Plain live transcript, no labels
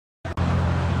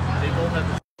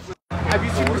Have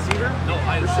you seen Receiver? No,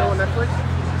 the show on Netflix?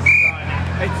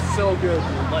 It's so good.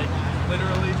 Like,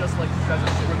 literally just like says it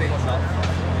when they up.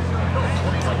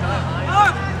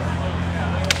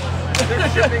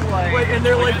 They're shipping like... Wait, and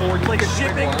they're like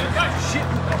shipping 100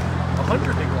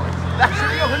 big ones. They're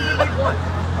shipping 100 big ones.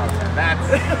 That's...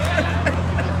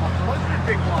 100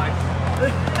 big ones.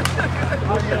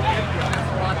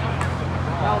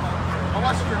 How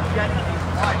much for getting these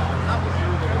wines? That was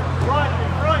run.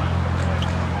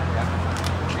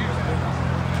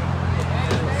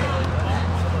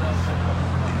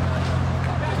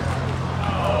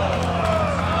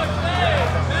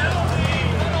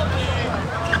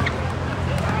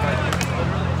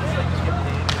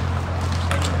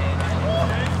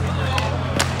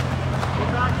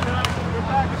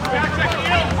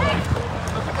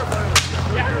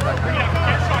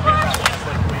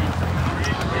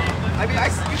 I mean, I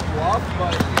see bluff,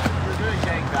 but you're doing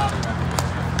gang value.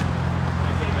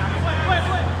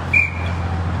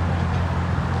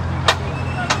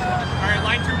 Alright,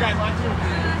 line 2, guys, line 2.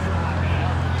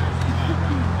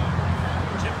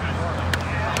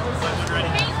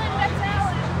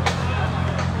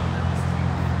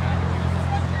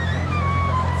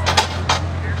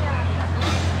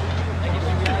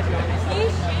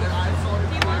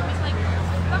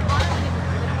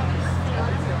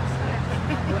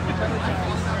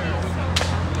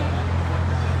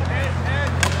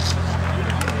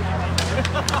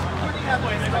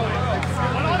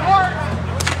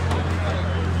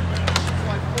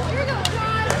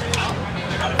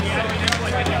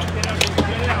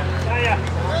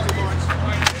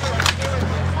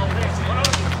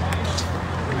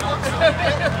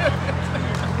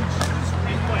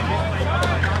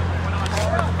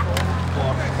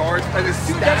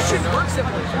 Dude, that shit works at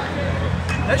play.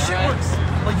 That shit works.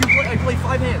 Like I play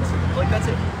 5 hands. Like that's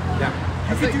it. Yeah.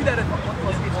 You could do that at 1+1.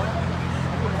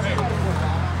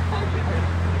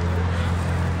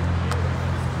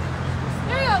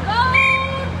 There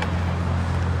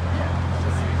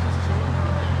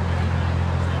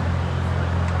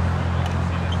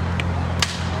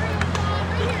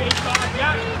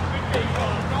you go.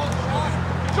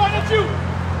 Join the 2.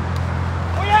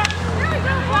 Oh yeah. There you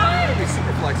go, guys. These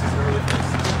super flexes are really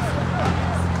nice.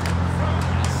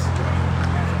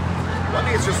 I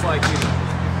think it's just like, you know,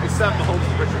 except Mahomes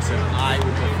and Richardson, I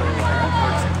would prefer like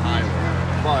Hurts and Tyler,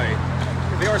 but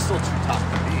they are still 2 top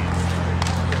QBs.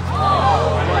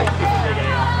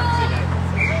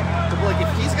 Like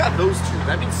if he's got those 2,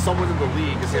 that means someone in the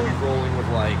league is gonna be rolling with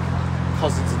like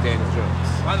Cousins and Daniel Jones.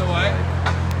 By the way,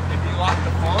 if you lock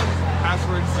the phone,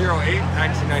 password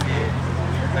 08-1998.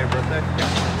 Is that your birthday?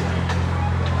 Yeah.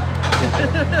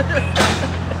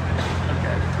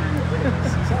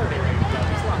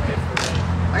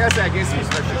 I gotta say, I gave some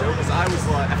respect to Joe because I was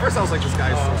like, at first I was like, this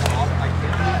guy is so soft, I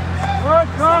can't believe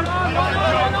it. Come on.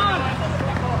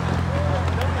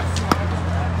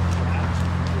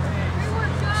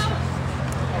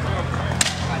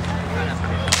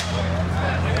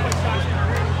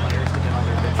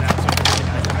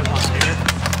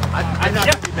 I'm not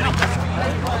really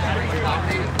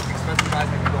many expensive guys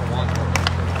that you don't want.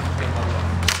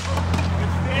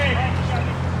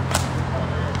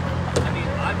 I mean,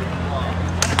 I've been in love.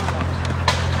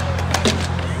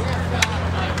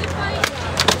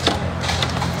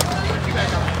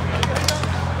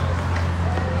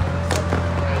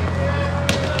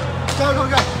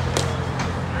 Go.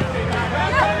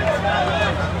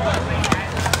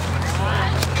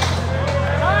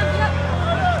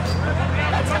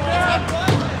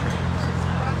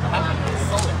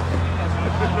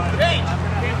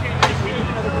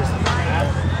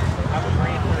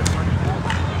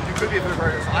 Could be a bit of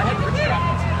burgers. I had rich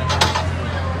chocolate.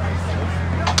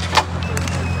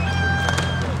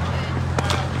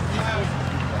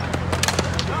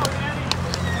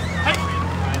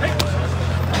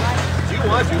 Do you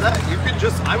want to do that? You could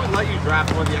just, I would let you draft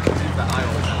one of the extra teams that I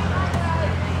always have.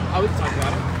 I would talk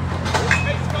about it.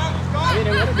 I mean,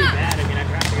 it wouldn't be bad. I mean, I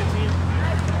drafted a good team.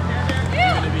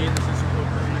 I'm going to be in the system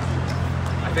for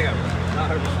I think I would. Not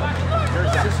 100%. There's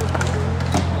system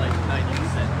like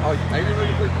 90%. Oh, I didn't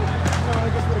really play pool. No, I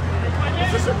just played pool.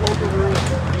 Is this a poker rule?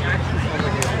 The actions on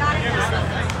the game.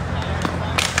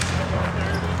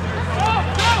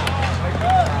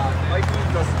 Mike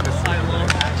doesn't miss. I love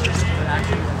actions.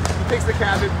 He takes the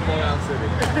cabin from Long Island City.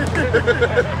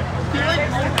 He like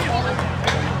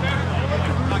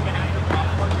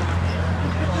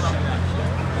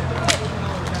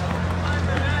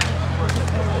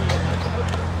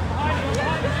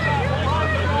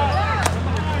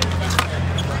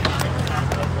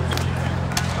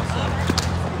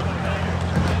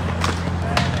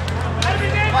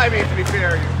I mean, to be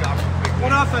fair, you've got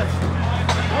One offense.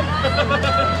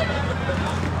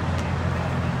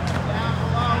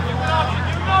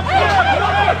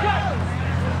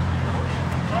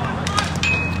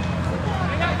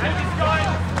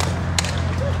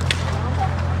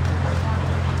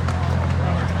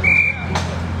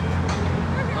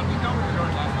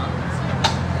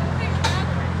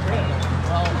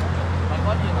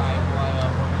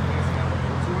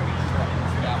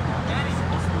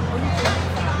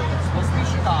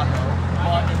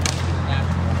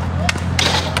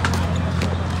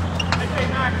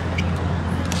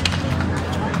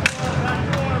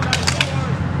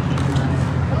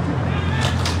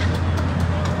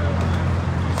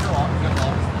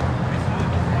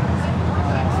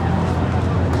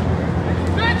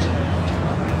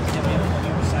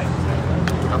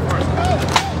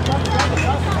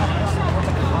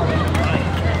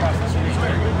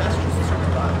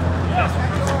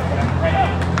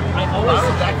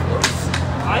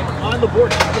 The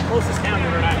board, I'm the closest counter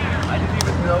right now. I didn't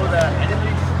even know that. I didn't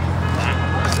even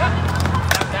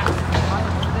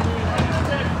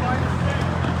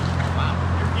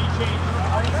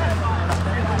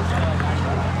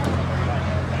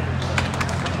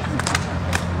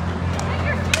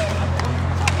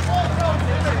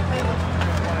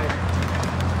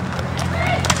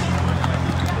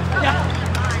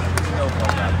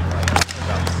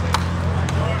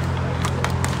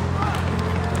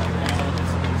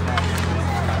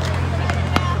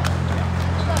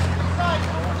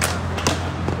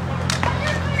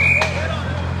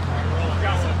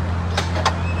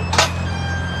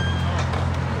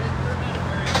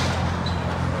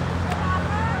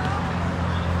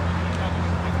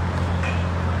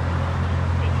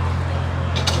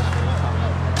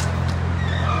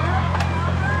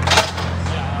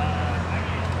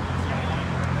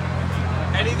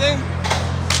Anything?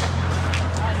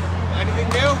 Anything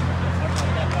new?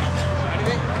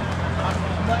 Anything?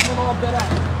 I'm letting them all bid up.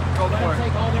 Go Let for them it.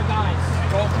 take all their guys.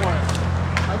 Go for it.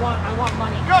 I want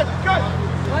money. Good, good.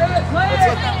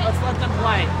 Let's let them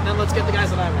play. And then let's get the guys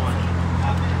that I want.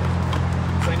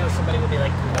 So I know somebody will be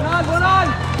like, one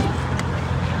on!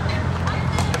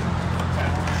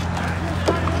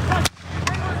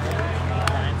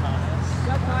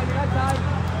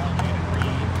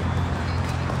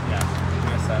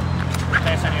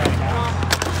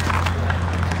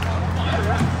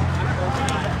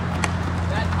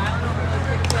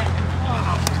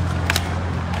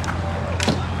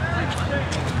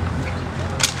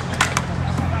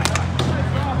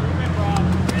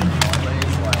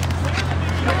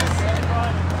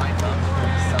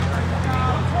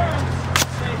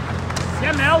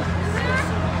 Yeah, Mel.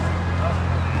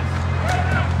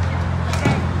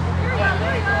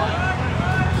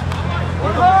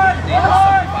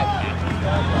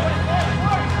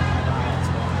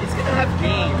 He's gonna have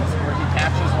games where he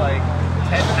catches like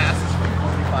 10 passes for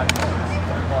 45 points.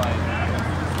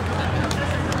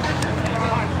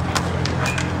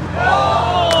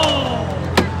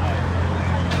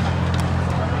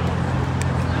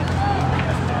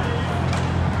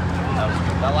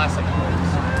 That last like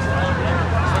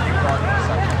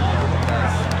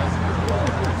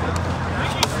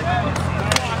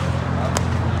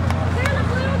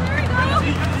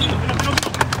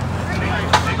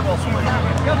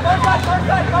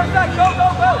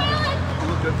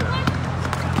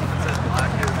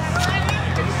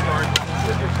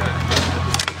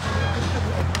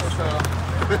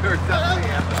They're definitely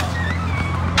happening.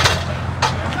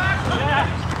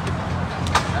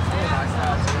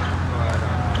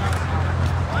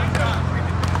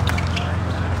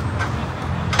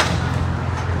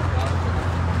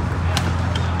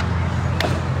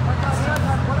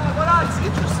 It's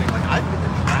interesting. Like I've been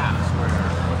in drafts where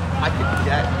I could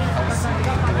get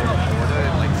LC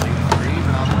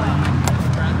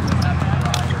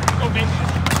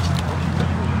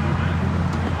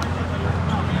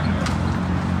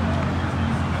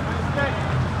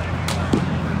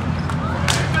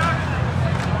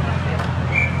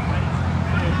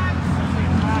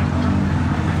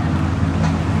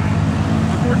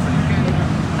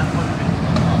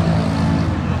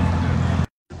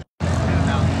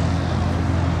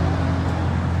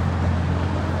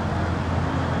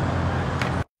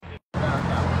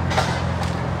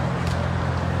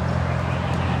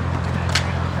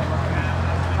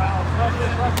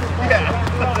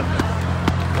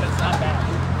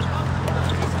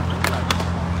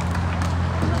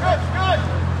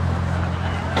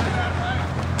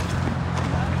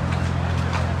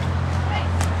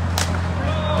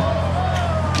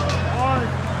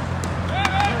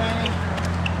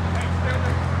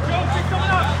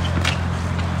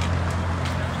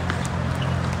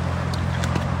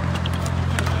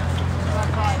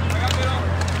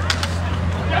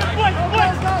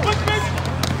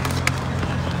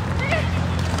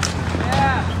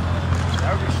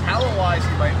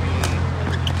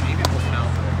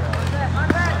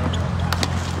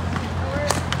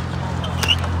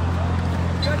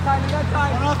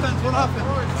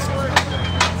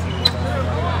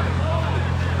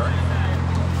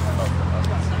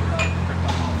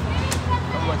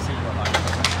like seeing what I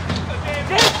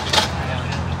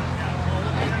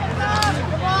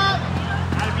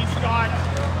Gotta be Scott.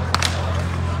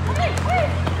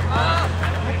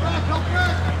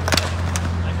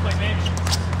 Nice play, Mitch.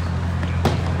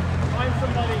 Find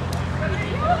somebody.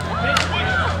 Mitch,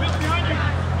 behind you.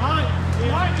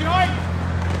 Behind.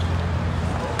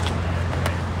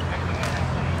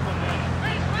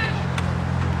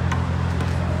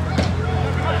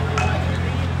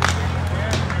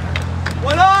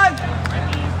 One on!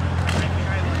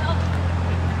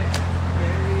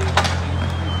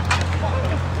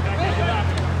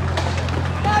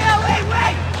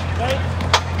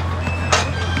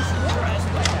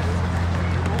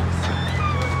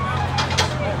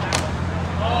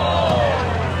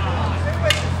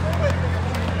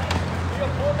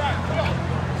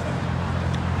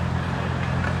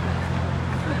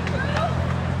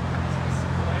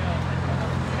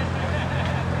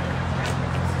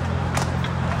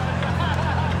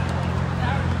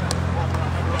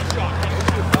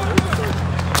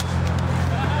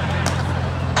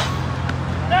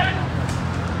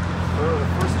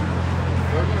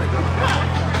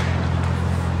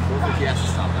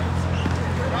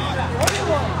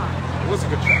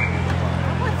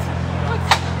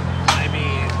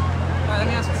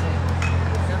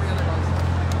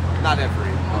 Not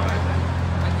every, but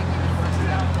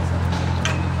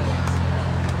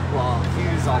well,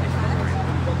 he's on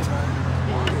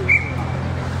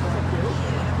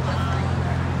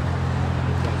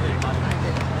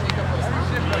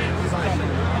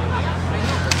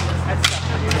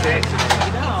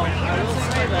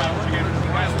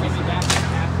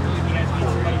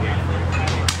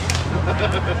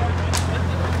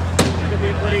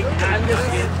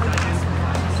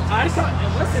I just thought,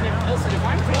 listen, if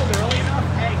I'm told early enough,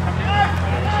 hey, come in.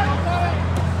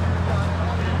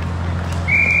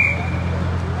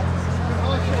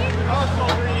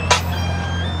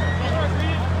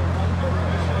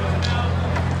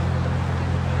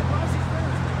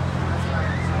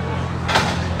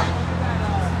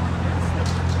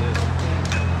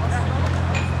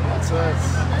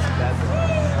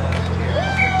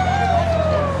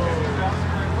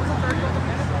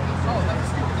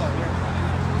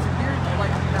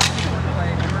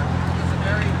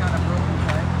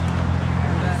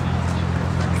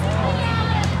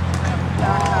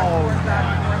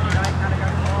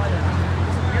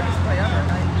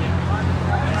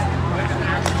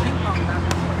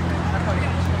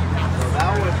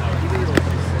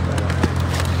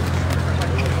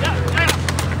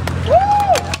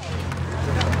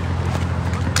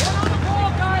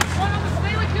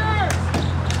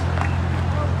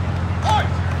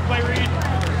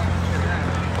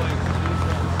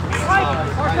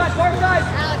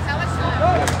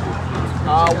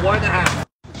 One and a half.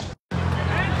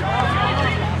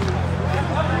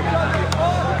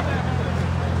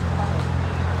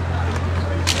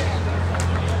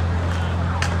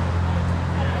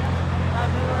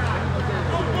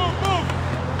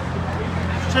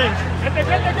 Change. Get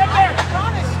there.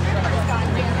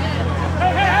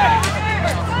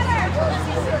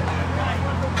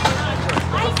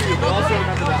 But also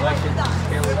remember that like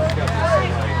Taylor got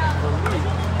this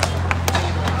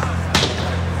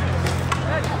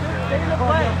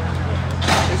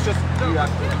it's just you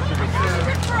have to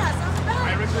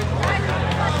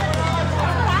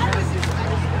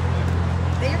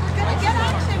They were going to get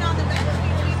action on the bench.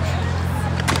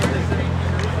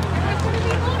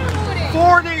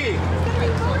 40!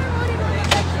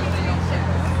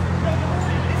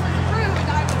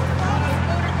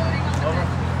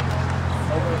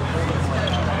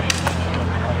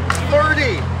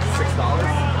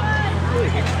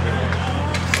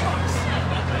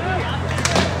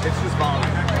 It's just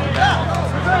volume.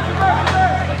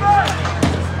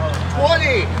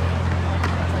 20!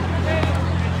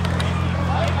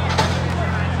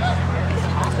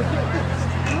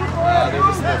 There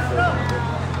was no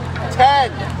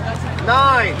 10,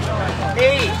 9,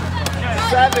 8,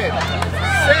 7,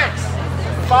 6,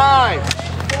 5,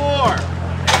 4,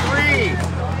 3,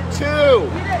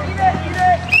 2.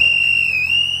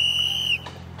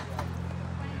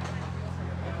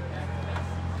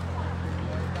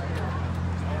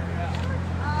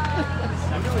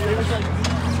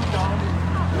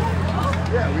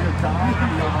 Yeah, we have Tom,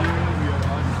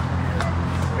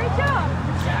 Great job.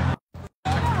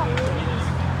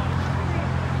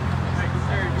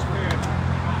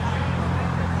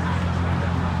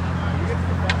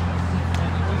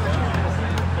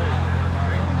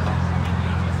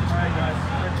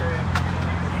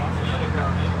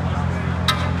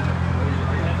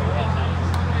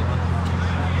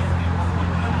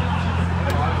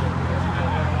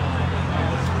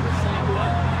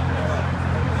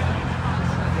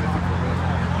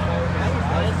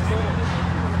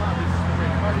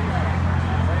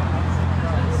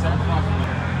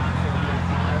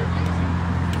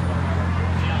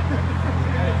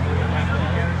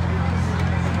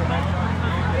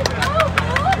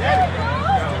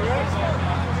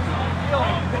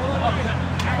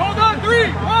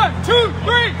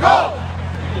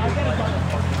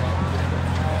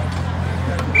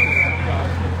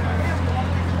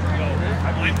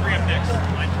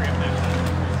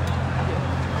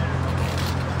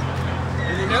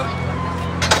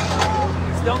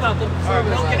 Still nothing.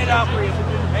 Milking it out for you.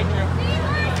 Thank you.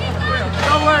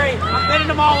 Don't worry. I'm getting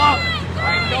them all up.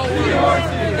 Don't worry.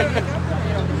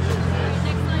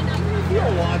 You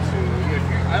don't want to.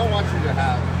 I don't want you to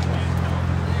have.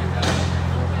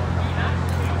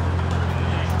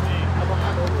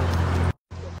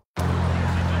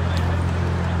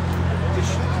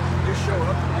 Just show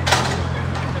up.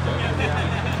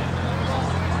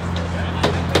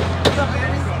 What's up,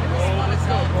 Andy? Let's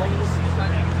go.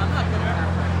 I'm not going to.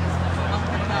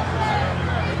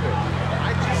 I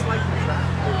just like the track.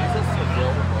 Is this a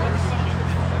real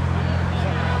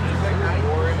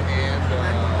Warren and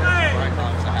Brian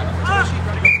Thomas. I haven't.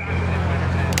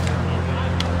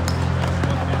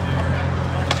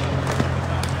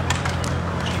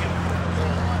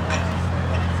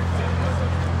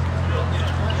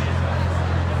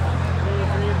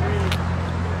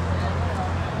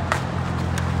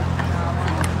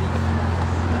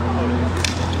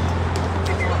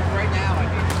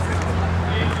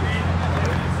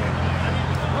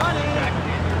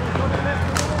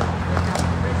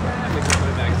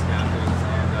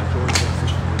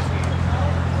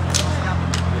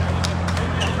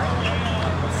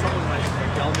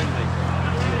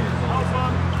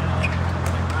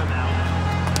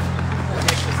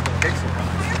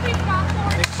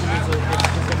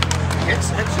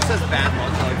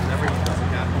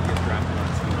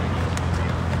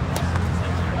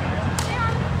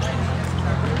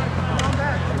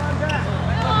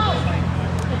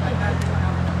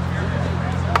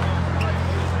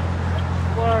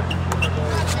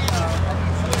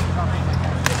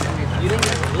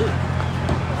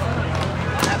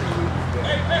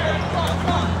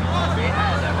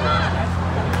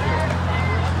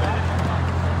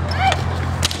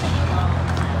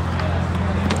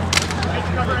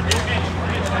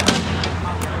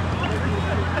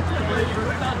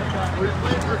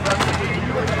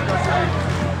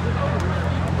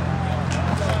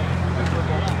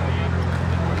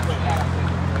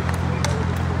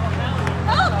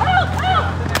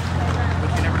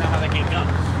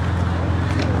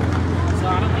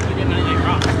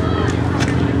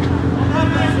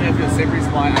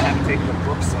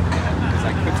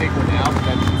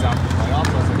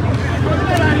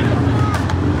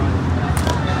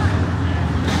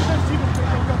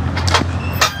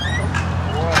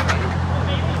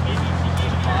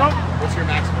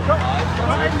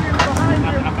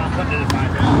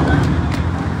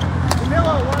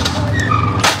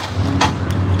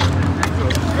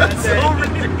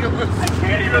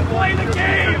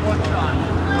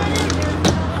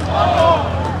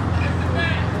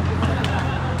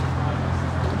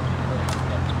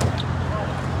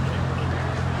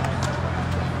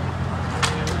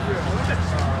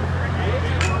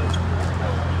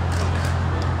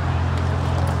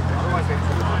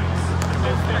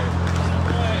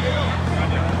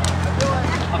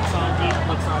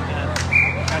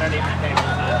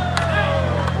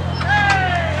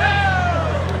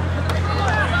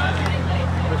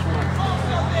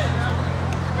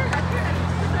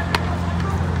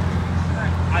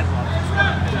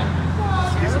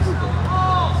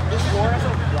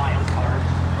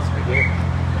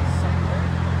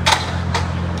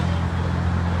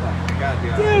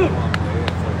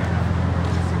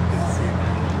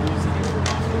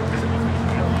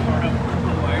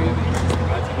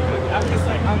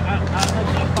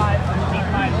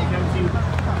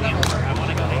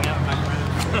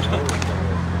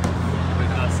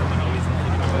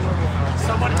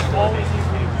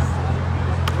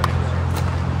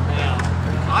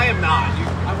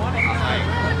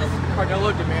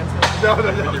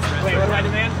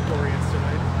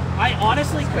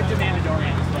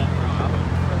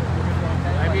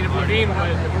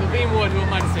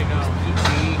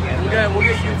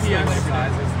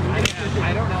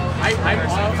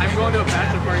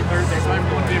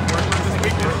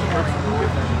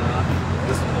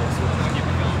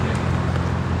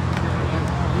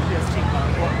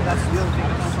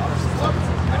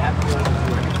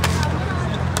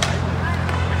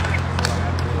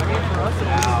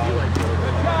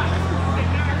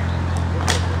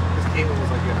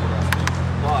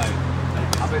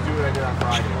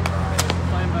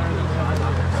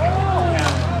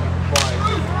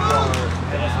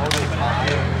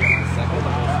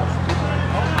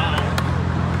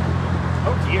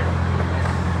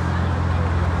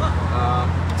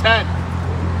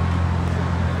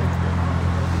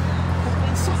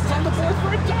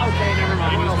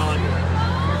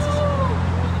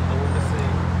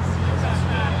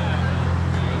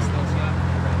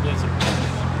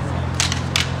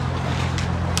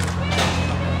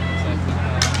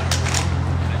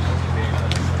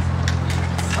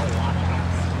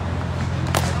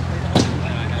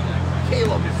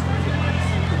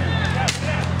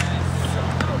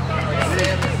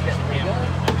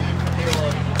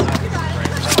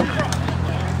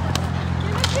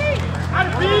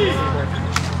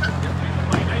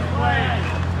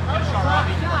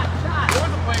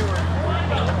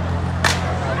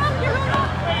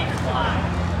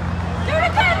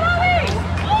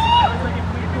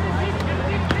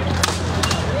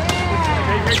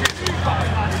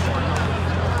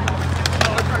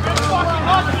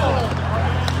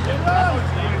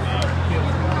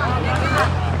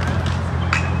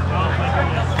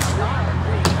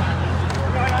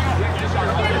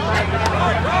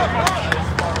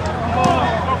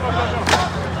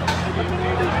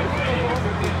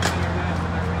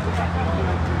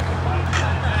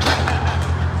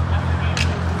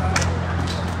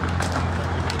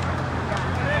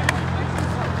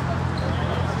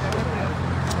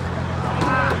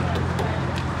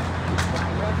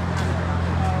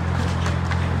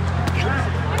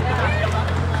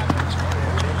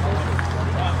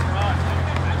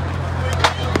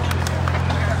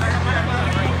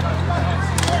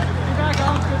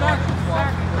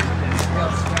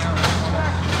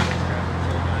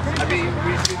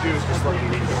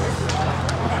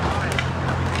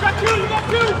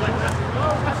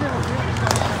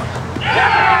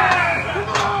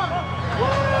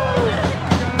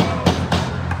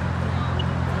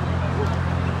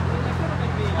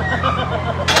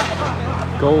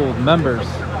 Gold members.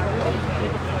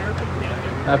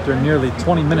 After nearly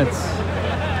 20 minutes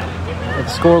of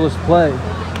scoreless play,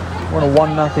 we're in a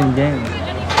 1-0 game.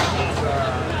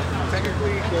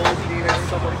 Technically, gold needed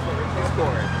someone to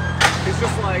score it. It's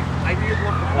just like, I needed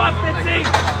one for Come on, Fitzy!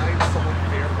 find someone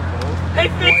there for gold. Hey,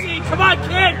 Fitzy, come on,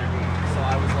 kid! So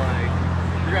I was like,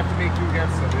 you're gonna have to make do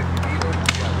against him. If you need him,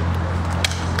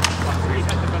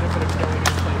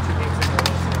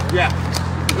 yeah.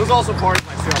 It was also part of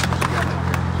my sales pitch together.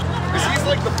 Because he's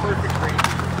like the perfect range.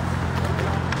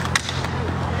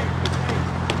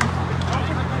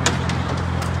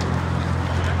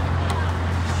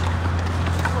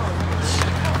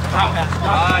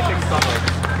 I think something.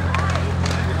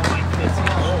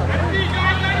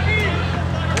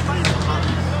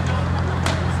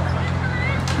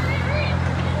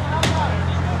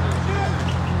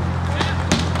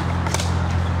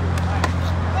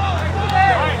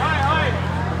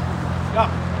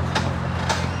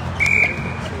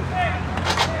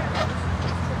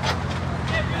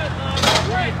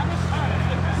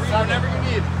 Whenever you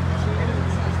need.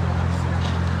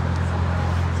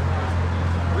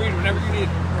 Read whenever you need.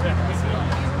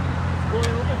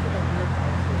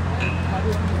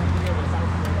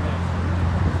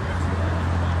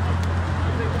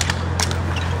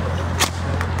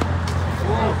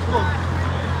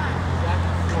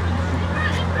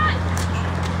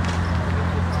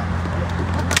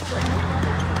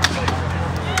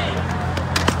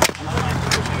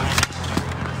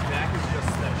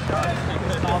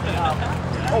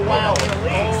 Oh wow!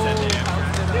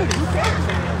 Dude, who cares?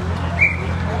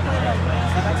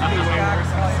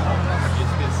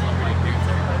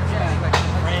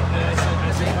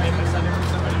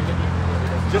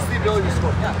 Just the ability to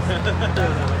score. Given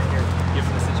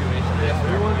the situation.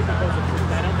 We want to propose a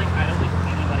proof. I don't think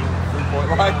anybody would.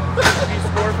 3-point line. If you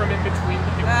score from in between,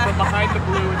 from behind the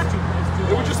blue, it's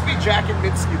too It would just be Jack and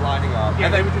Minsky lining up.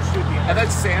 Yeah, and they would just shoot the And then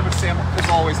Sam is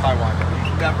always high wind up.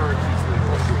 He never easily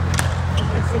will shoot.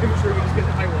 I'm sure we just get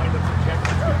the high wind up from Jack.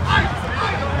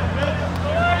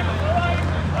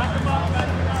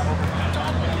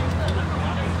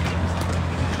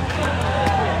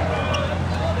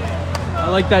 I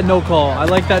like that no call. I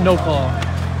like that no call.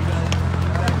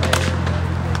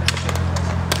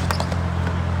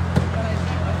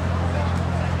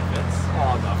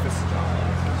 Oh, no, this is John.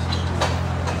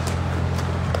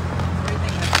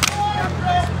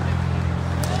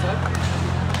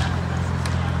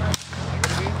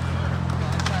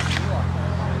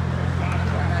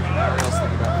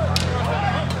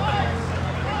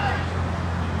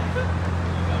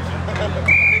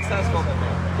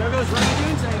 There goes Ronnie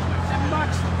Jones saying $7.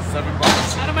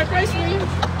 $7. Out of my price range.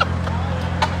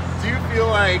 Do you feel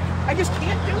like, I just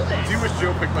can't do this. do you wish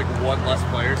Joe picked like one less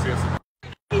player so he has to,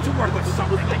 I need to work with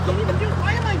something. I can't even do it.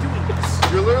 Why am I doing this?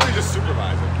 you're literally just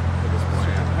supervising at this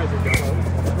point.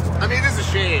 I mean, it is a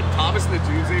shame. Thomas and the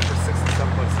Tuesday for 6 and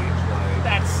 7 months each. Like,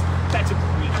 That's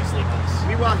egregiously nice.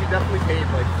 meanwhile, he definitely paid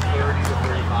like 30 to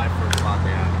 35 for a spot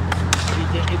man.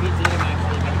 If he did him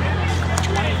actually,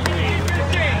 23.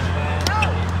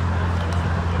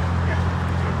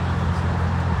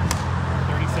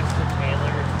 36 for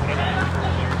Taylor, 29 for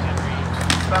Henry.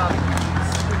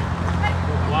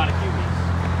 A lot of QBs.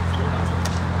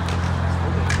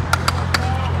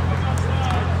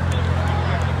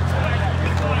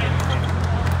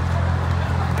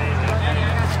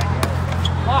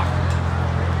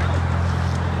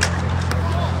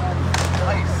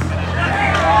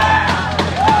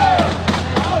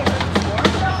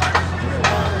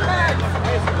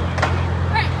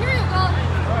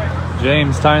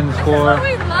 James tying the score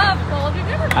We love gold. We've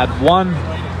never at 1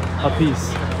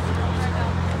 apiece.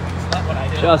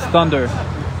 Just under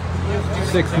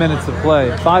 6 minutes to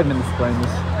play, 5 minutes to play in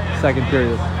this second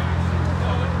period.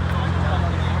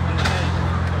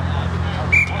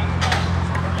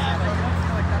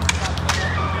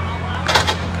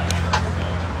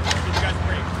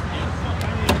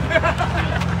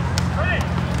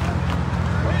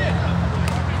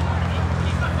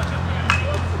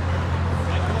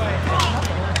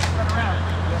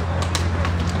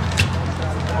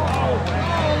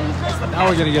 Now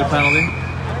we're gonna get a penalty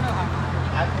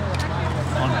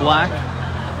on Black.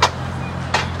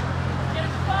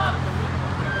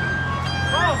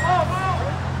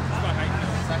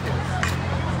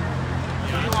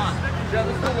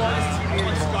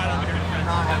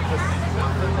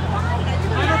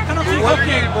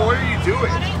 What are you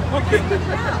doing?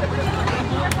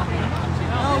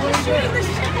 Oh, we're doing this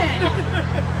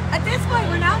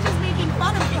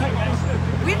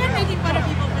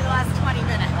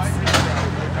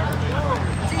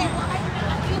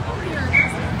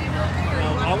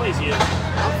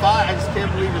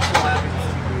believe you're still having this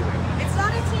team meeting. It's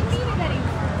not a team meeting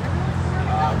anymore.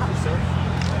 So?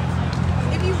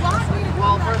 If you want me to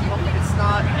Well, come first of all, it's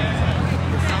not.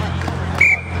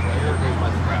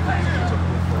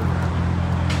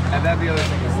 And then the other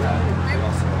thing is that they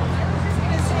also.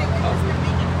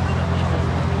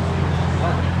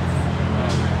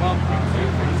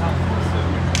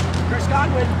 Chris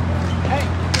Godwin. Hey,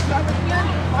 Chris Godwin again.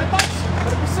 $5.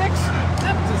 Put it for 6.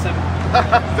 Happens at 7.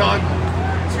 Done.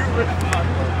 2 written.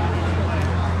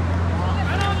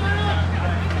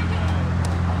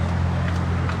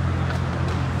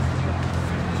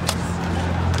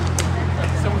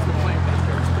 Someone's been playing that.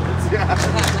 Yeah.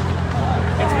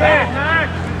 It's back.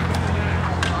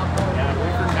 Yeah,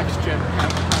 wait for next gen.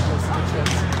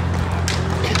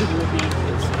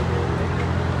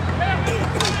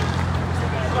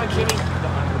 Come on, Jimmy.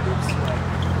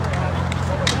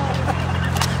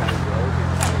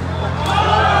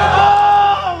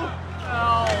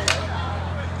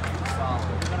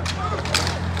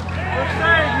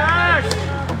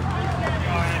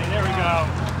 There we go.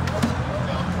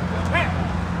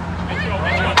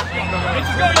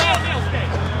 Let's go.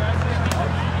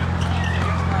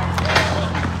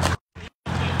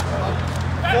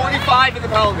 45 in the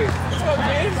penalty. Let's go,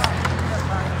 James.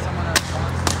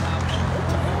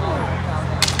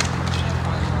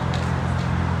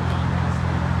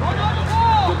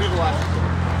 You'll be the last.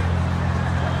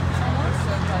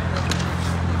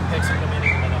 Takes some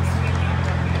remaining minutes.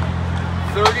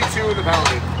 32 in the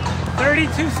penalty.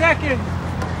 32 seconds.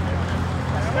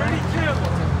 32.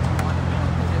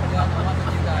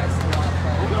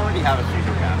 We already have a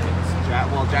future captains.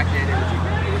 Jack Daniel was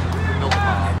the Milk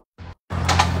Bob.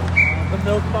 The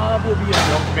Milk Bob will be a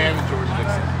Milkman and George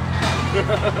Dixon.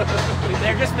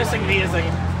 They're just missing me as a.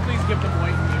 Please give them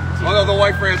white name. Oh no, the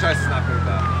white franchise is not very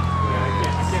bad.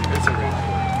 Yeah. It's a range.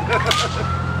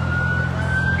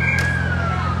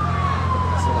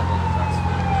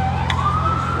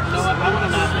 You know what? I want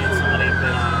to nominate somebody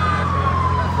that.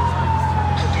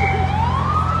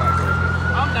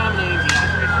 I'm nominating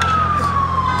DeAndre Hopkins.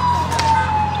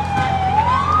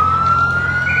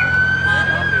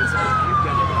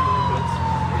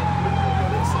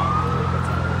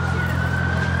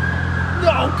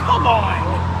 No, come on!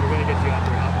 You're gonna get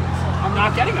DeAndre Hopkins. I'm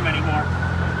not getting him anymore.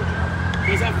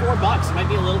 He's at $4. It might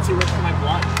be a little too rich for my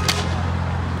blood.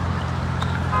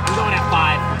 I'm going at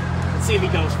 5. Let's see if he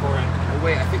goes for it. Oh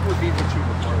wait, I think we'll be the two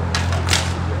before.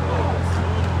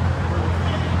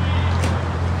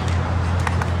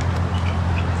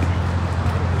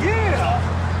 Yeah!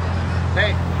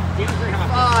 Hey, DeAndre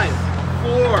Hopkins.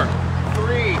 5, 4,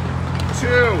 3,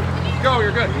 2, go.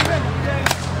 You're good.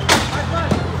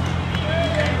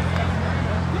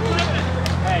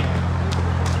 Hey.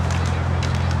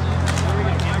 There we go,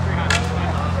 DeAndre Hopkins.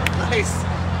 Nice.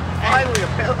 Finally, a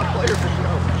player for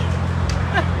Joe.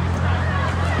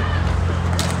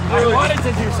 I wanted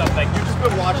to do something. You've just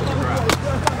been watching the draft.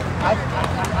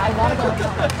 I want to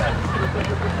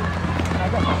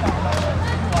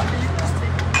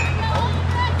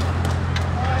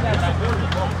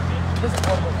This is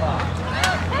portable five.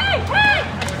 Hey, hey!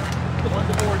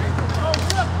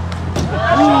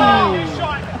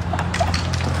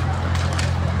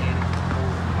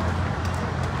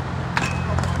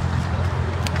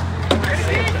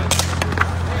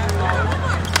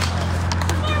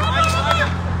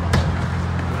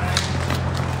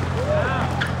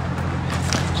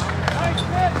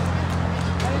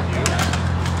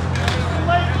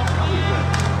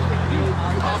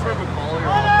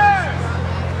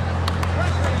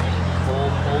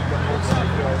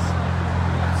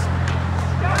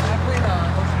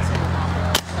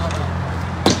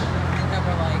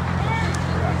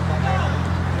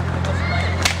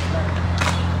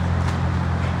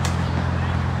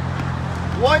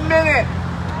 One minute.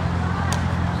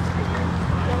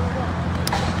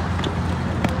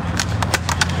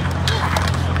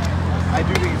 I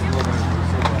do think it's a little bit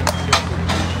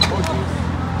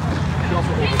She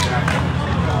also holds it back.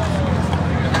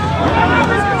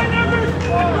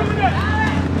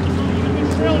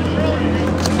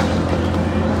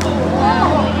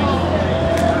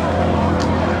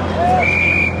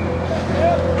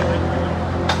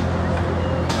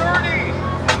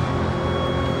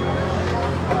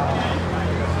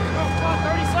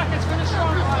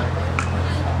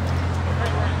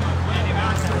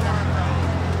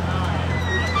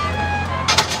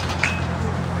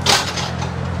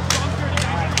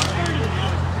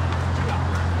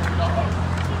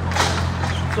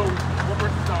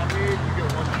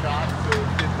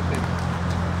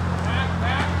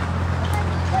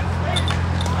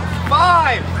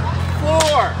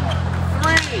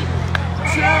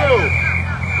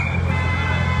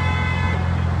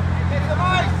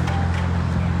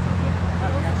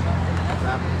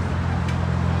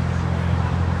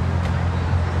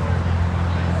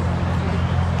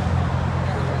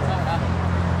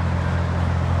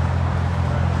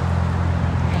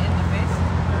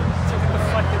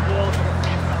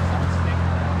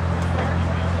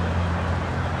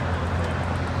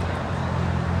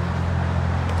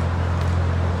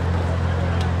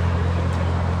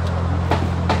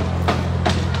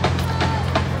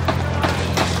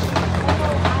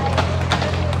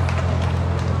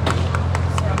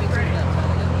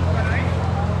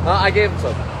 I gave him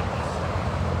some.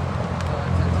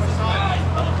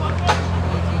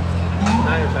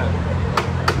 9 or 10.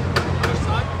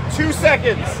 2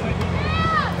 seconds.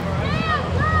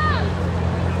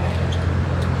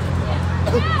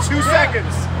 2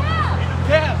 seconds.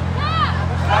 Yeah.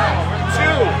 2.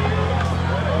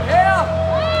 Yeah.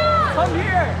 Come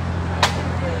here.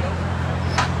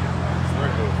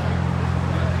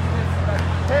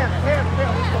 Cam, let's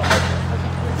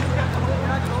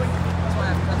go.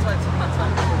 That's why it's not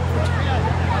time.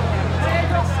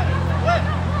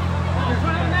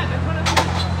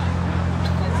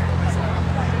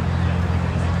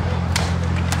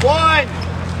 One.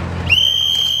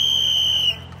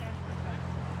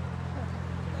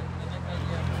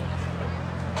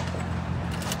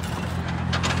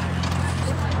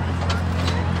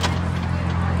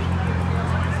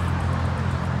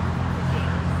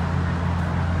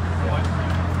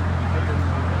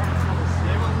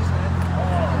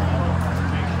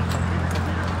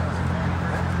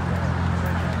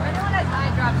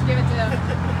 Give it to them.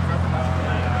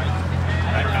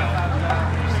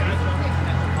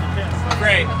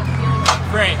 Great.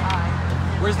 Great.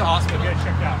 Where's the hospital? Get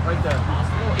checked out. Right there.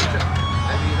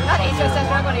 Not HSS, we're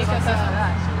not going to HSS for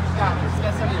that.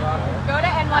 Go to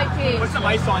NYP. Put some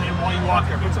ice on him while you walk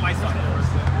here. Put some ice on him.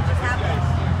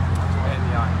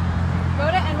 Go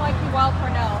to NYP Wild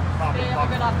Cornell. They have a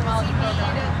good ophthalmology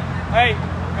program. Hey,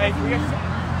 can we get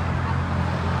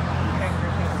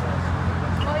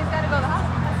Well, he's got to go to the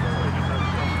hospital.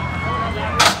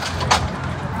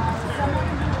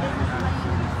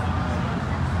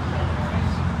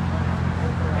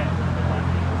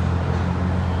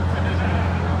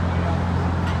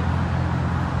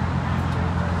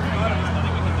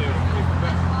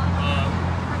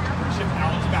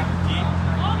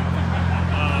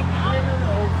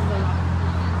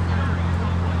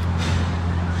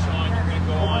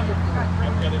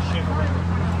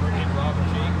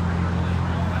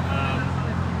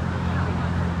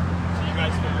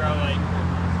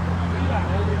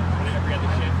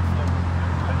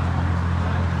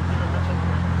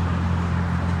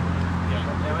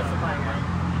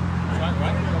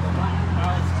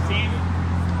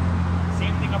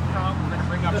 Same thing up front. We're going to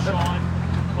bring up Sean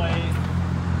to play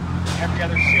every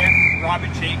other shift. Rob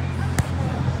and Jake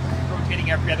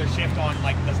rotating every other shift on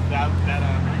like that.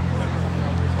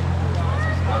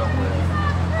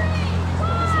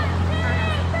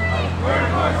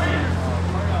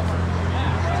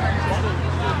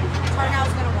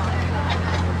 Cornell's going to want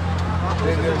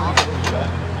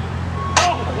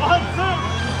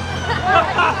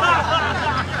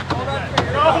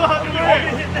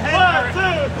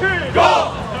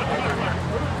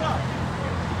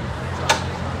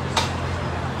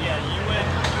Yeah, you and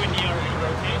Neil are going to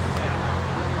rotate.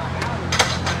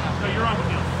 So you're on the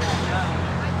field.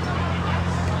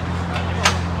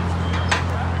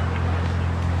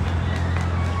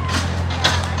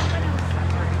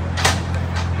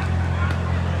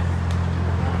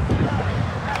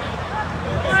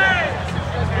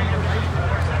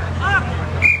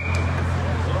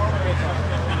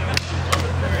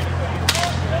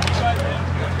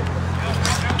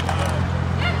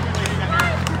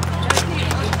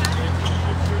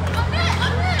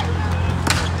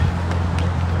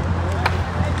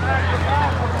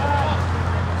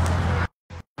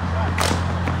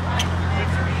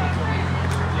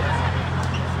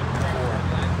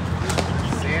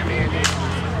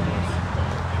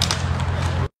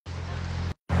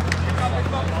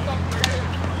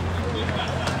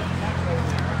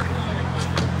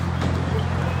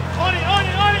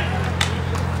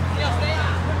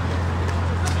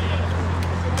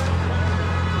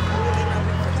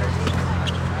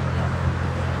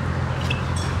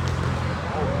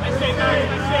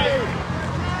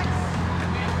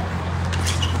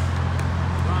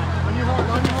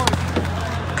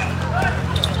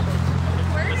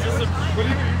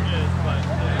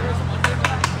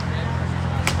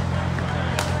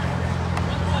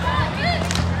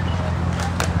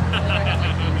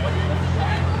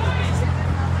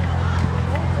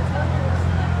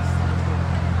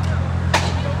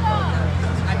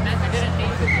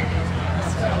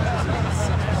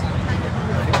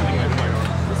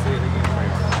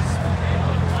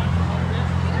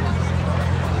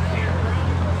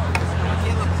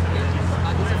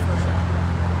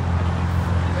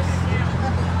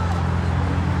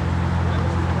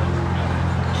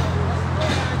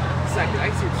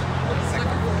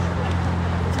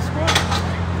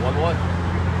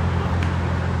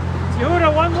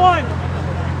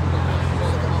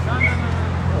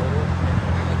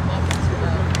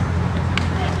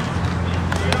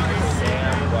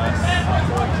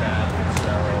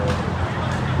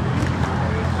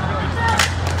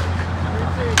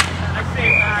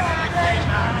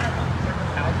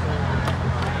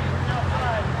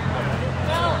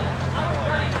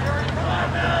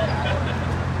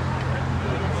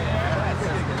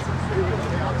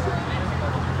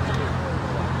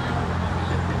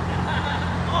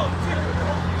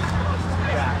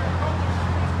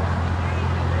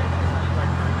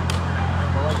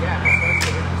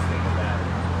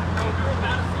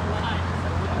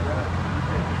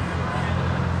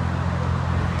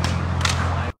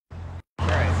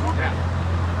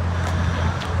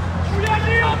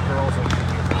 girls are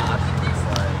being hot, it's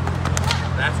like,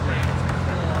 that's great.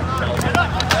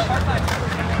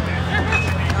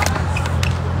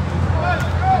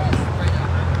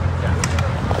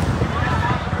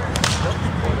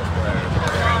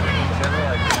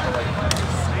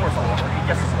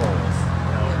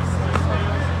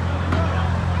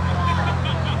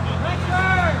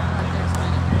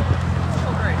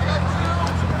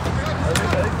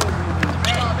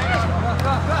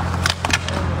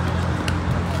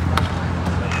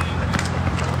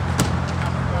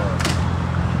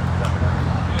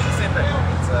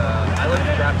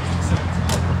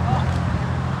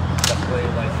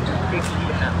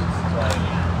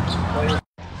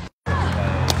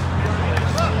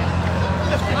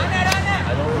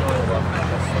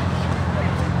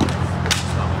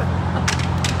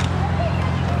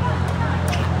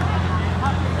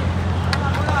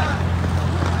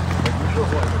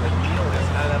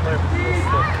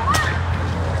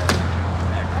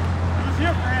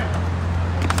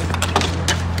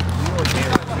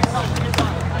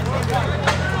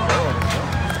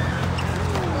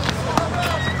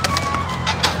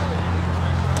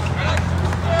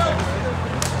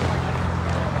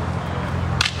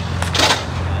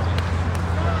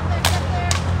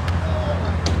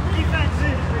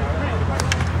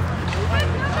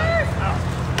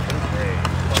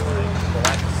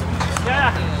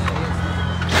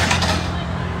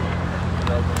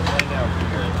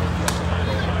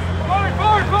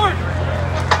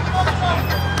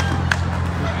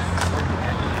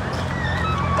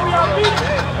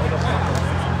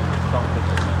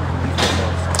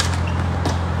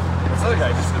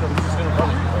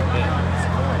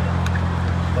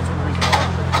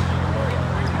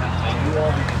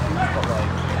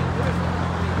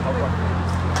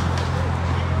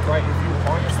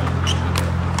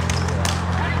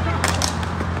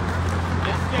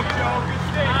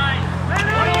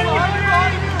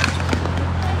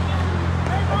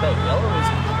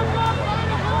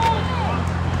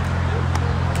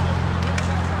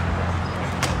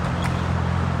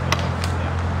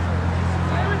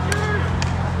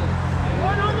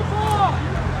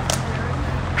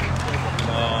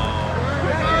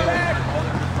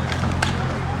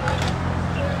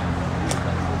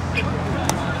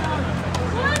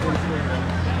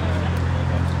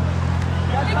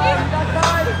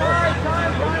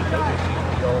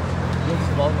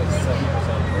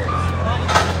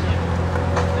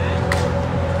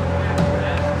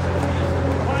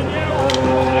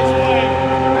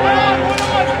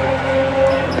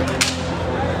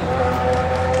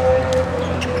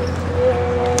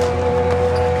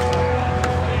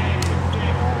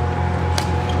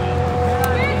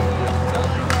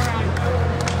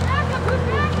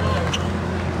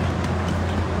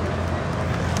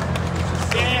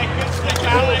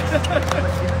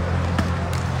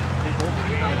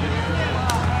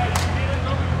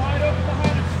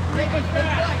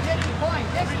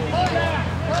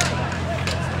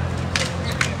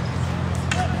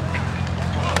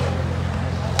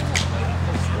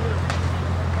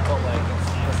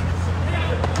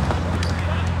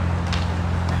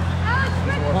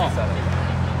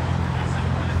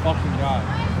 Fucking God.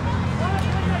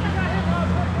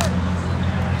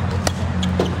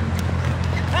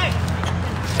 Hey!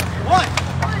 One!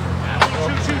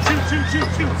 Shoot.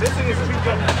 This thing is too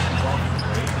good.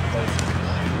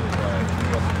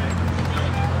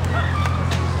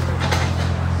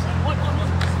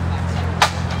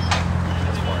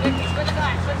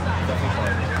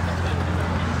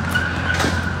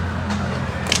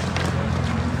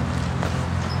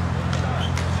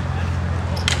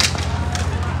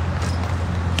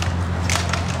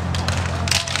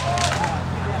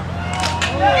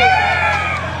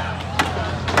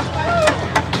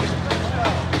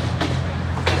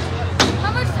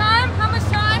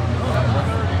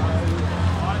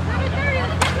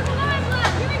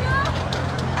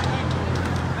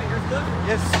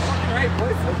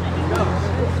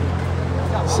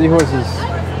 Seahorses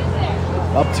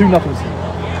up 2-0.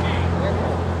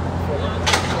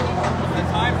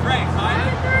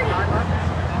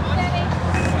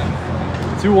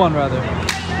 2-1 rather.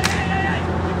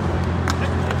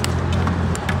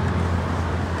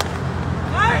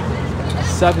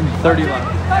 7:30 left.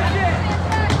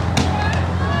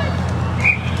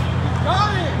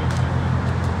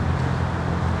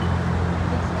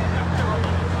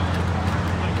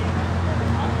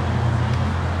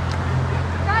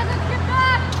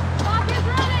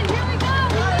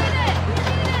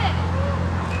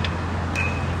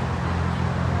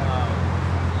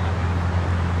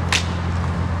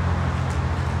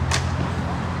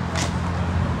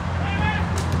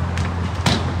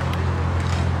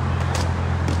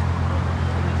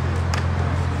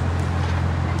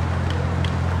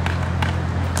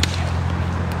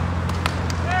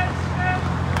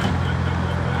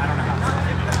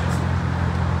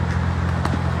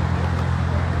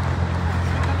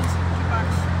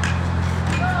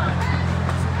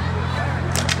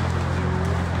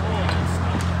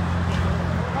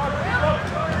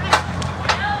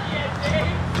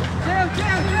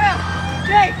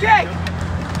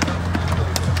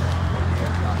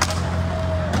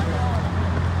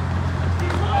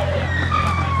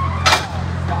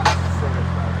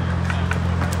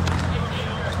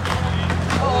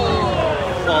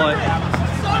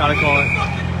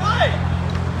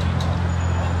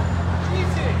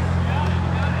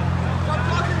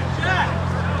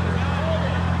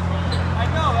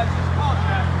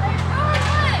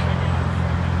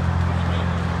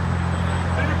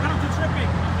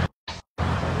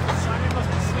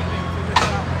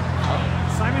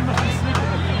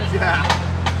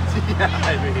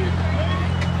 I mean,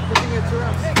 Looking at 2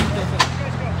 reps.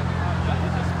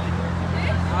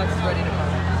 I was ready to go.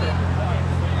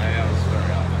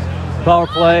 Power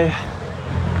play,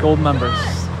 GoldMembers.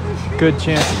 Good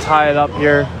chance to tie it up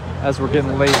here as we're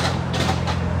getting late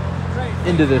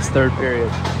into this third period.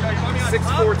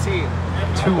 6:14.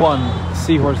 2-1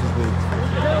 Seahorses lead.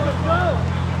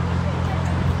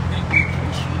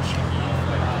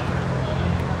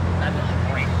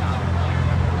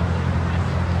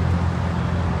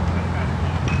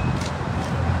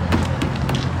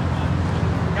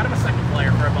 Got him a second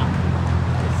player for a buck.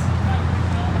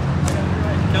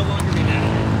 No longer be mad.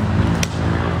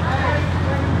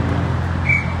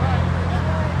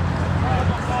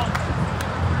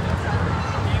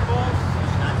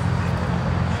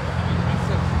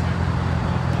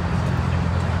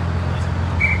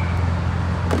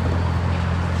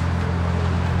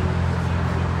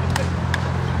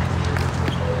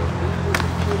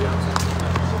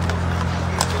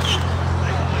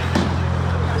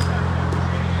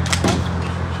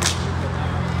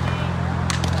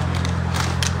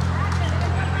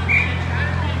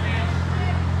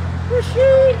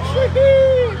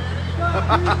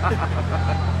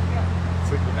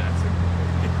 It's like the Batson.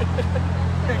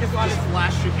 I guess what is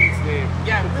last Shahid's name?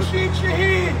 Yeah, Rashid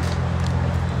Shaheed!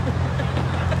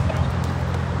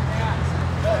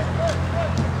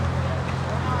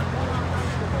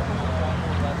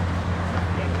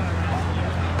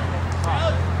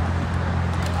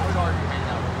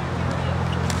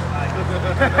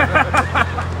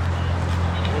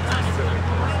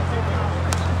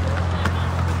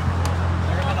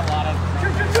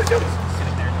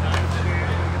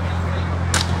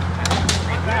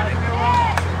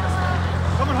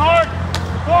 Coming hard!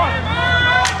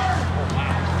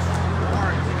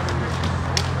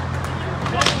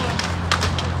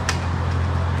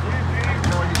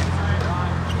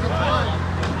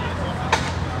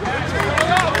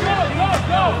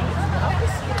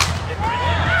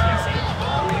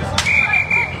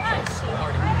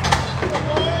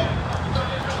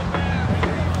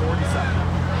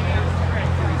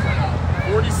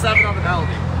 Seven on the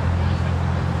penalty.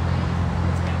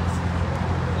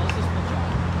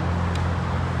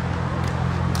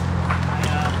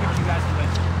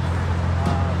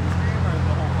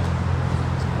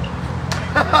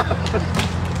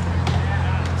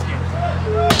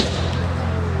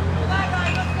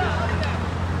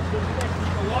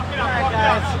 Walk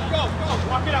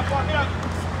it up.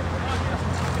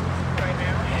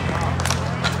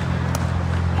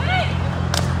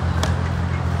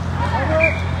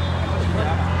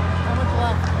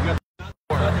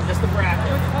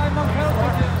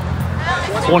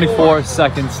 24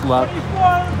 seconds left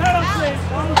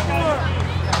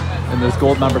in this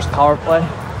GoldMembers power play.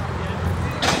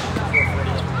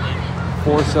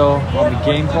 4 so on the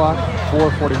game clock,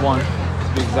 4:41 to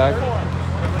be exact.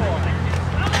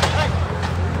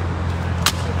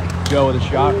 Joe with a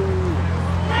shot.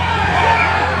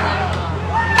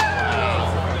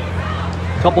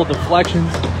 Couple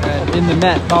deflections and in the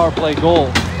net, power play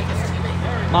goal.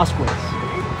 Moskowitz.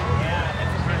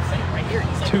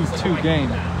 2-2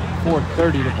 game,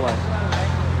 4:30 to play.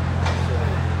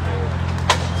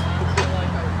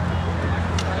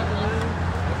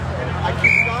 I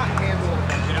cannot handle it.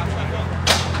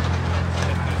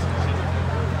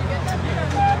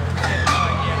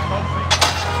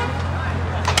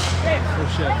 Oh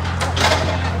shit.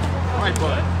 All right,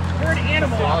 bud. You're an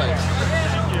animal.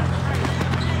 Thank you.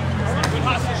 Good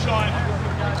hustle, Sean.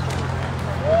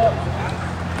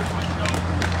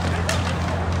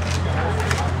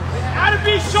 Out of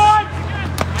me, Sean!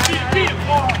 Beat him.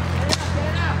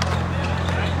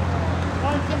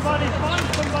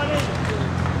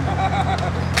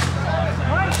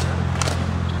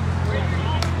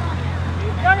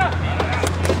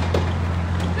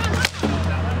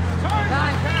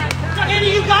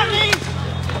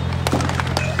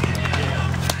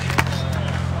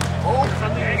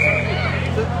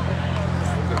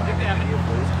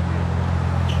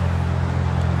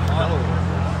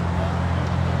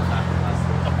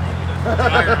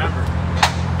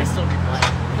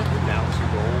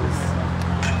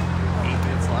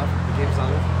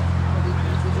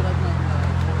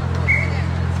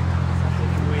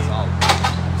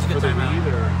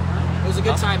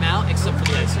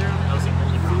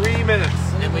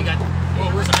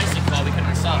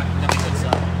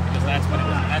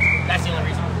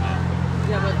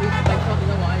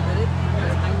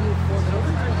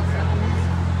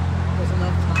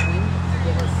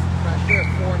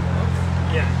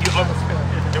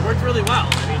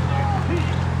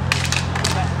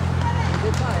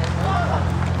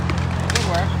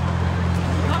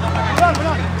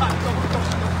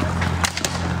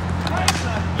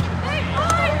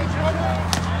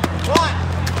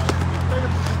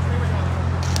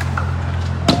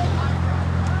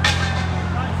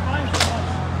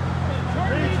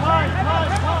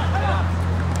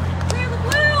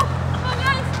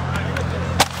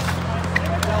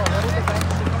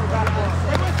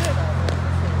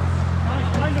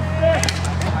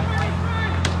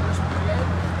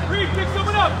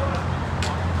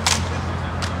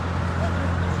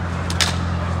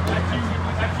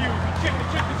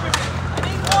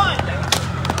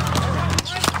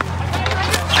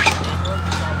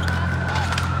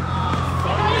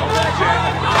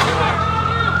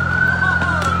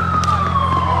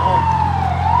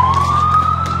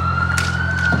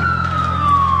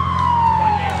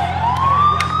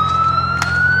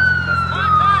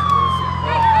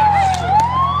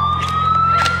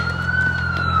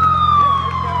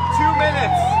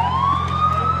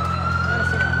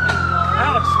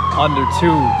 Under 2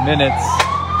 minutes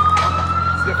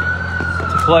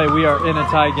to play. We are in a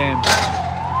tie game.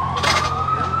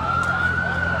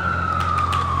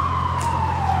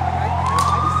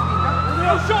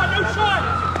 No shot, no shot!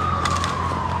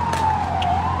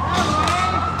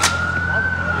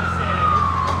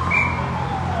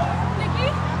 Nikki?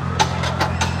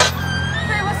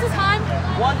 Trey, what's the time?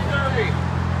 1:30.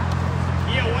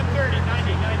 Yeah, 130,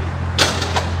 90, 90.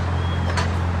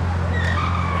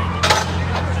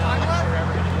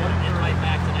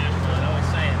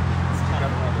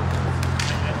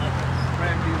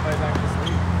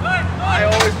 I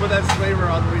always put that disclaimer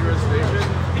on the reservation.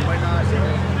 You might not.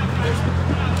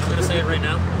 I'm gonna say it right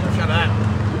now. Shut up.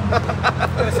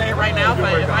 I'm gonna say it right now.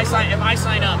 But if I sign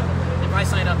up,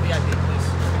 VIP, please.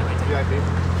 VIP.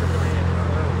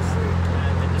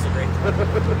 Disagree.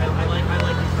 I like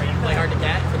you, Fran. Play hard to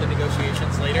get for the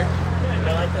negotiations later.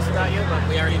 I like this about you, but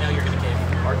we already know you're gonna cave.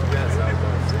 Hard to guess. I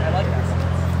like that.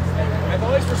 I've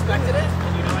always respected it,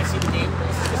 and you know I see the game.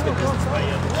 This is just good business by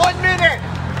you. 1 minute.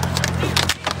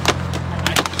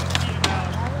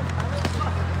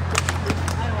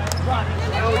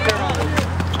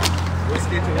 Let's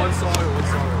get to one song and one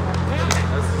song.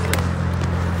 That's the thing.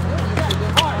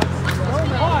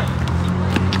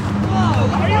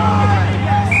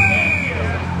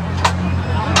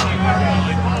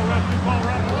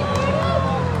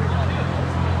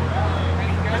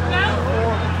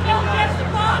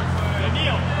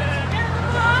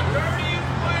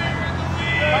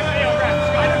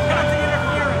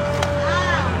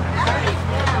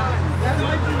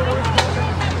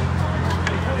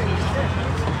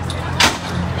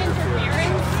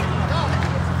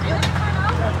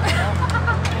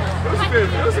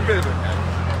 It was a bit of it.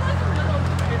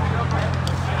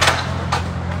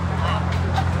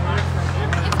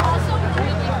 It's also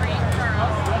really great for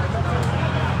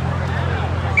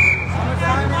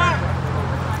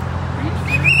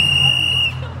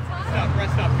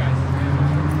Rest up, guys.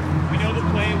 We know the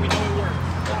play, we know it works.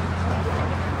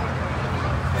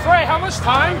 Frey, how much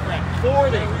time?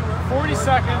 40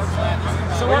 seconds.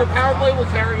 So Your power play will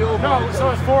carry over. no,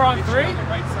 so it's 4 on 3?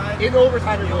 In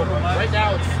overtime, it's over. Right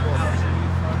now, it's.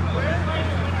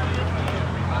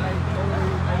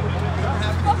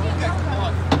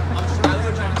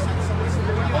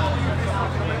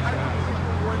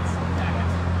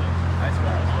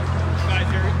 Guys,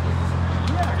 they're going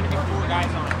to be 4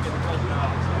 guys on it.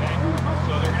 Okay?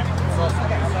 So they're going to be 4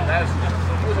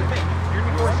 You're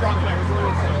going to be 4 strong players.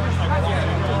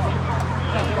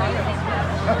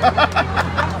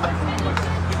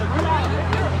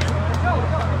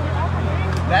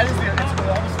 That is the it's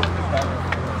almost a little bit better.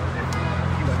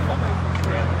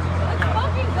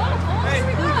 fucking go, boys. Here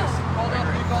we go.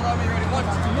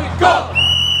 Go!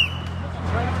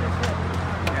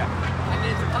 Yeah. I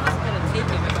mean, it's impossible to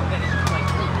take it without getting like.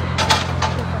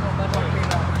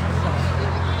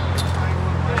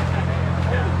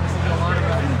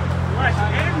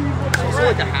 It's also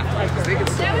like a half time because they can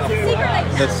still That was the secret.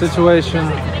 Like, The situation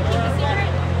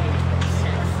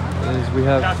is we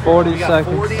have 40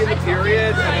 seconds 40 in the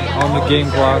period and then on the game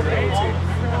clock.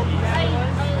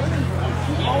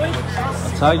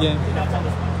 A tie game.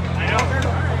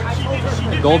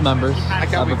 Gold members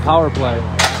have a power play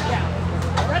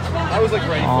I was like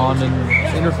ready on an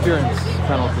interference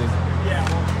penalty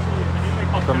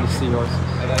from the Seahorses.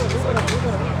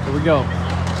 Here we go.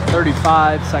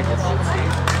 35 seconds.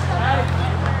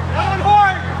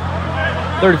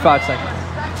 35 seconds.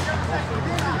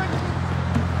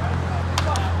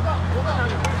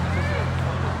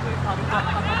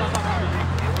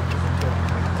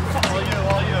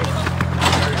 all you.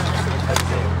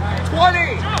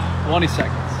 20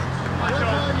 seconds.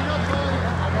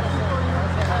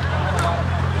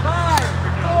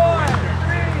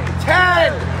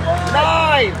 10,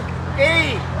 9,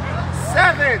 8,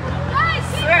 7,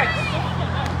 6,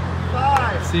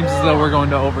 5. Seems as though we're going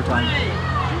to overtime.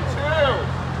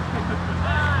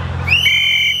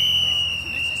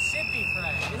 Mississippi,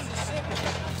 Fred. Mississippi.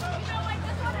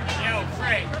 Yo,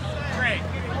 Frey.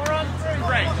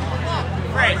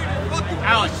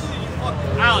 Alex.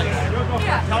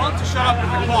 Tell him to shut up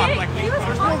with the clock. Like,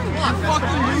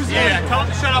 yeah, tell him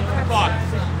to shut up with the clock.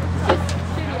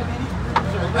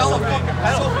 Irrelevant.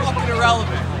 That's so fucking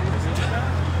irrelevant.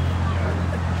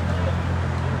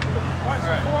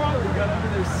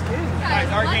 Guys,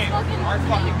 our game. Our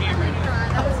fucking game right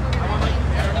now.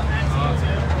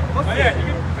 Oh, yeah,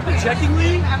 you can Checking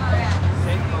league? I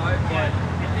think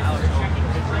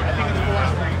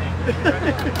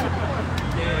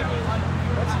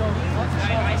it's 4 on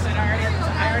 3. I said I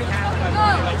already have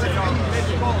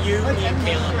you, me, and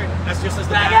Caleb. That's just as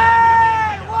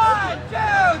bad. 1,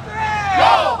 2, 3.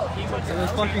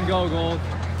 Let's fucking go, Gold.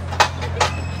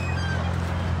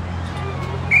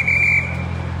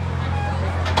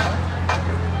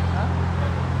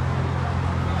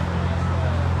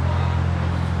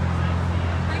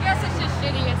 I guess it's just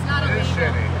shitty. It's not It is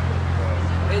illegal. shitty.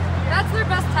 That's their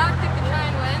best tactic to try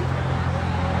and win.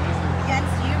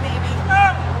 Against you, maybe.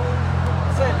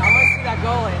 That's it. I want to see that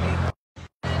goal, Andy.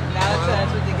 Now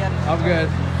that's what you get. I'm good.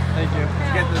 Thank you.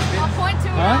 I'll point to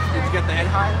it Huh? after. Did you get the head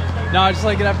high? No, I just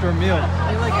like it after a meal. It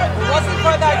wasn't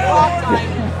for that clock time.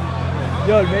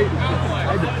 Yo, mate,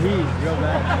 I had to pee real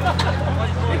bad.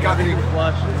 It got me.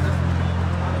 Flush.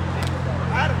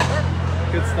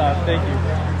 Good stuff. Thank you.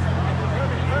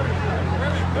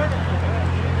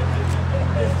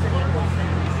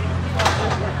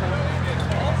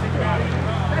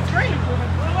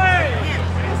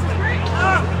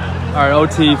 All right,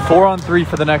 OT, 4-on-3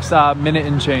 for the next minute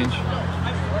and change.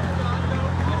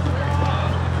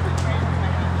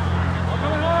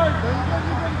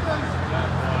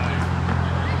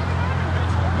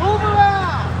 Move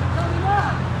around.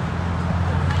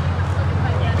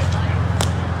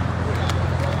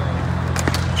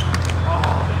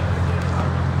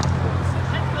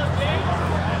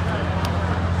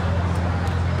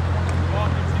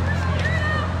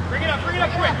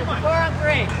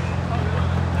 4-on-3.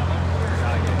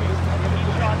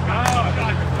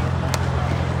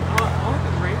 Oh,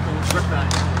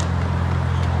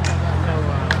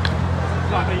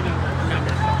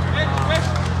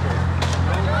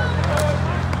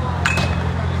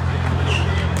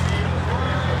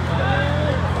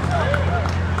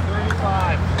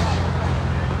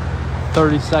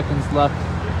 30 seconds left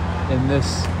in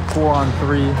this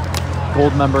 4-on-3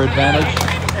 gold member advantage. Are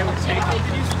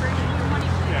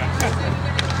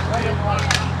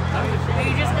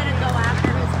you just gonna go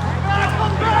after his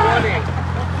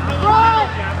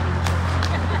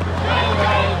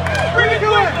Bring it to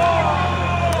him.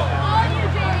 All you,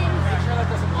 James. Make sure that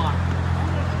doesn't lock.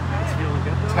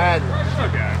 10. It's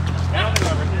okay. I don't think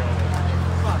I'll ever deal with it.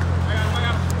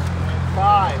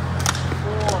 5,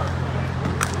 4,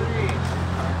 3,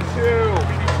 2,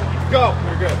 go.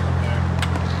 You're good.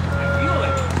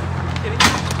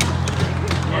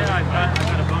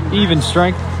 Even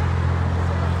strength.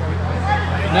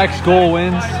 Next goal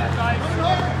wins. 2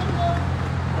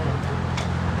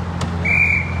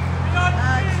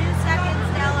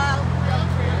 seconds, Nello.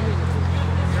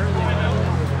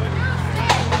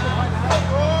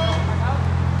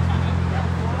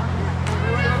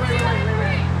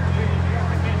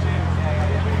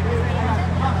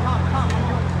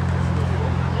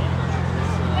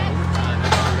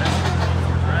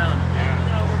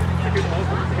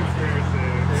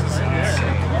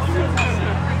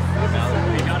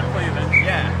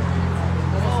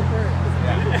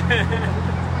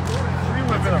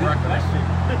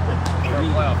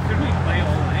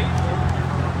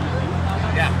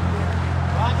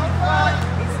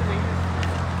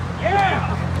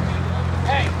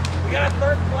 Hey, we got a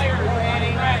third player. Go,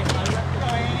 Annie.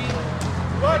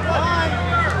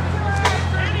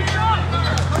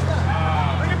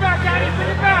 Bring it back, Andy. Bring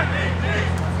it back.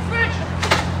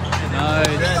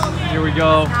 Nice. Here we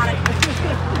go.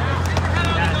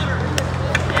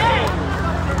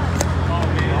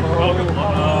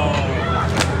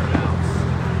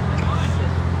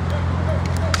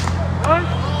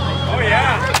 Oh,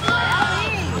 yeah.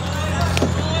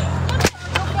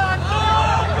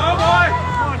 Oh, boy.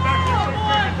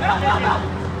 Come on, back.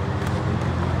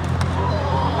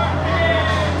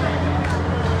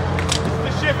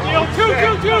 The shift deal. 2.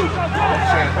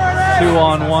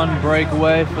 2-on-1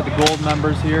 breakaway for the gold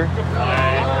members here.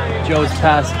 Joe's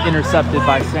pass intercepted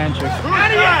by Sanchik.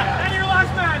 Andy, your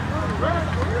last man.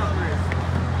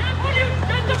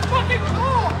 Get the fucking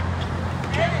ball.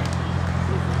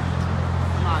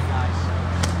 Come on, guys.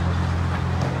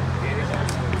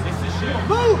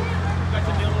 Move.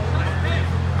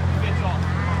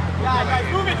 Yeah, guys,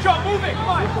 move it, Joe. Move it. Come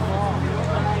on.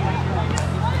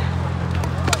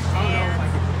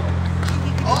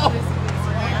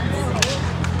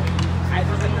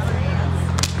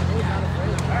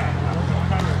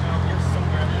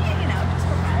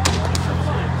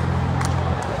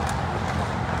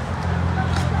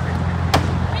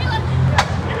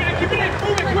 Keep it in.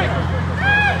 Move it quick.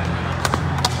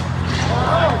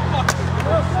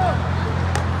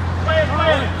 Play it.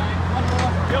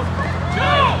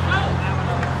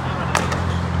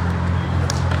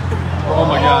 Oh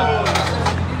my God.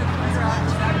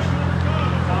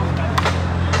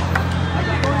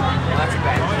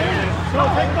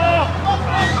 Take ball.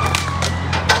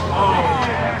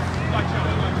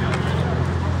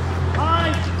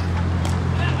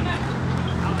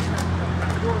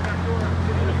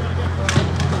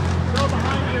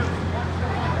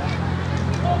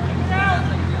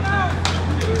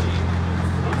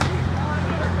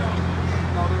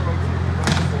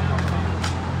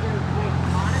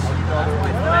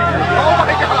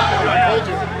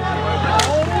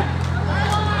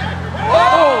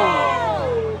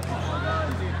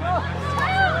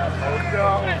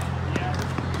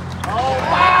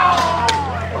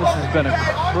 been a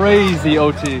crazy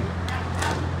OT.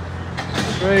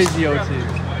 Crazy OT.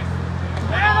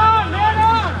 Man on! Man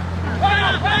on!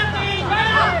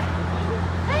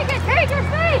 Take it! Take your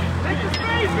space! Take the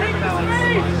space! Take the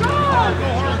space! Go! Go hard! Go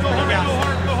hard! Go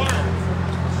hard! Go hard!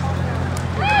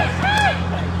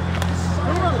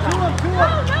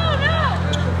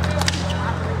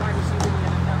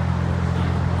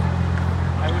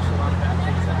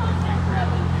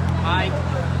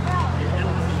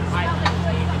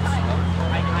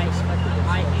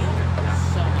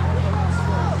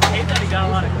 Got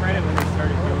a lot of credit when they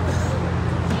started doing this.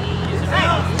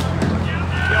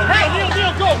 Hey,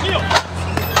 Neil, go, Neil!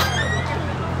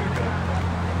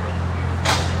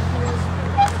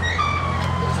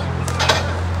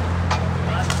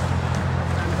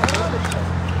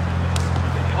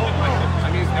 I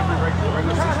mean, every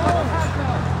regular season.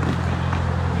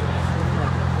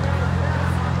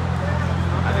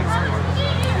 I think so.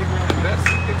 That's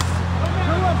it's.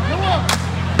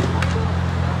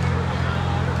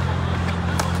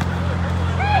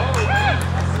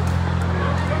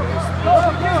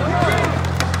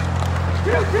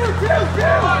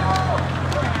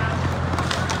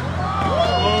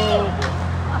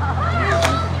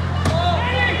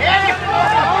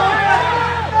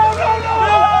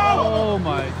 Oh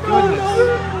my goodness.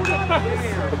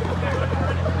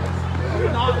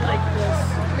 Not like this.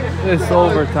 This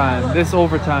overtime. This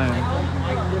overtime.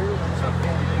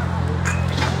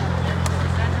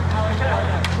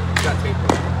 Got tape.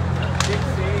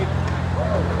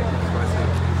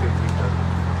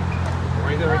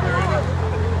 Right there, right there, right there.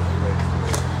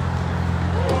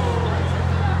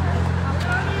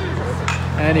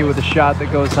 Annie with a shot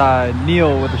that goes high.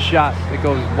 Neil with a shot that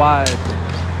goes wide.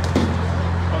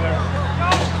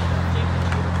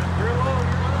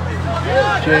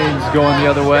 James going the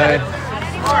other way.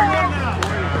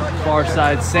 Far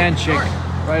side, Sanchik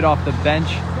right off the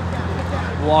bench.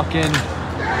 Walk in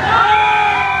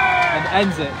and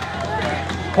ends it.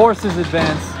 Horses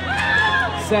advance.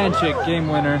 Sanchik, game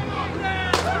winner.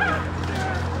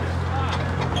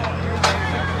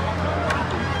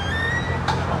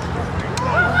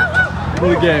 For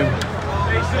the game.